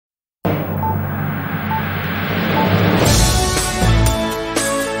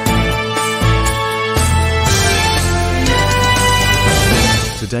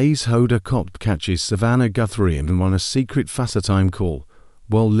Today's Hoda Kotb catches Savannah Guthrie on a secret FaceTime call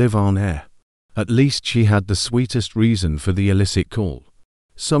while live on air. At least she had the sweetest reason for the illicit call.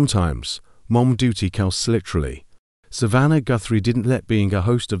 Sometimes, mom duty calls literally. Savannah Guthrie didn't let being a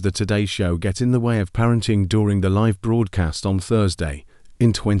host of the Today Show get in the way of parenting during the live broadcast on Thursday,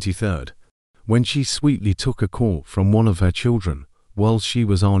 in 23rd, when she sweetly took a call from one of her children while she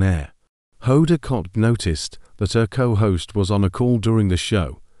was on air. Hoda Kotb noticed that her co-host was on a call during the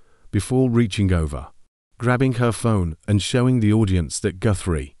show, before reaching over, grabbing her phone and showing the audience that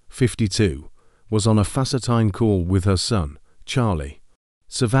Guthrie, 52, was on a FaceTime call with her son, Charlie.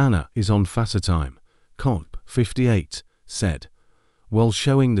 Savannah is on FaceTime, Kotb, 58, said, while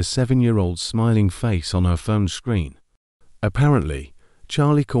showing the 7-year-old's smiling face on her phone screen. Apparently,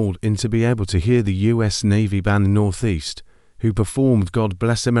 Charlie called in to be able to hear the U.S. Navy band Northeast, who performed God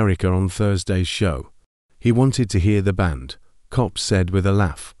Bless America on Thursday's show. He wanted to hear the band, Kotb said with a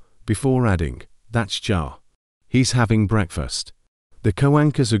laugh, before adding, "That's Char. He's having breakfast." The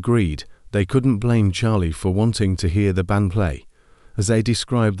co-anchors agreed they couldn't blame Charlie for wanting to hear the band play, as they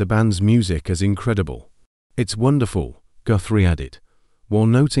described the band's music as incredible. "It's wonderful," Guthrie added, while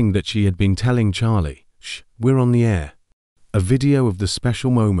noting that she had been telling Charlie, "Shh, we're on the air." A video of the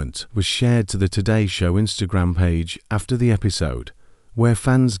special moment was shared to the Today Show Instagram page after the episode, where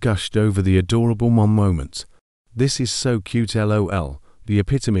fans gushed over the adorable mom moment. "This is so cute LOL, the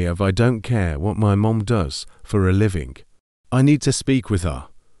epitome of I don't care what my mom does for a living. I need to speak with her,"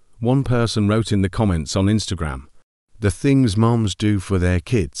 one person wrote in the comments on Instagram. "The things moms do for their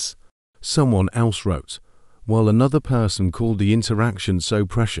kids," someone else wrote, while another person called the interaction so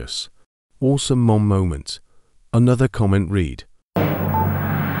precious. "Awesome mom moment." Another comment read,